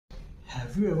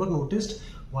Have you ever noticed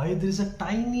why there is a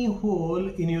tiny hole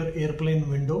in your airplane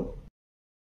window?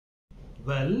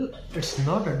 Well, it's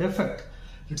not a defect.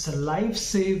 It's a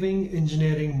life-saving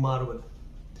engineering marvel.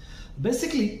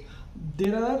 Basically,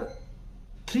 there are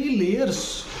three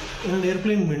layers in an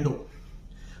airplane window.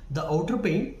 The outer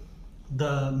pane,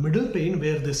 the middle pane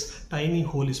where this tiny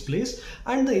hole is placed,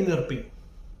 and the inner pane.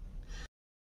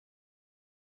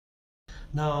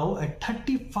 Now at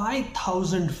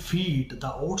 35,000 feet, the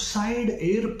outside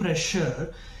air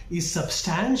pressure is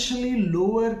substantially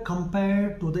lower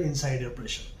compared to the inside air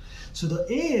pressure. So the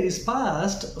air is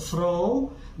passed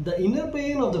from the inner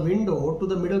pane of the window to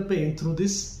the middle pane through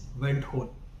this vent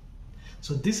hole.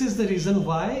 So this is the reason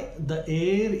why the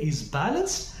air is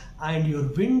balanced and your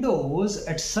windows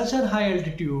at such a high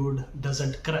altitude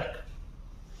doesn't crack.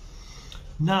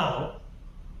 Now,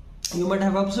 you might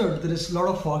have observed there is a lot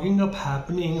of fogging up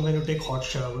happening when you take hot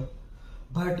shower.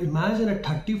 But imagine at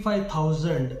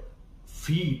 35,000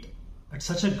 feet at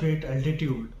such a great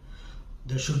altitude,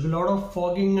 there should be a lot of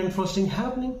fogging and frosting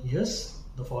happening. Yes,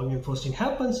 the fogging and frosting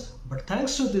happens, but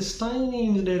thanks to this tiny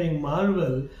engineering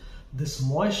marvel, this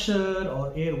moisture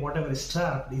or air, whatever is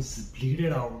trapped, is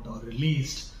bleeded out or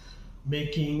released,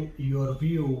 making your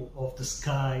view of the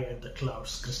sky and the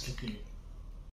clouds crystal clear.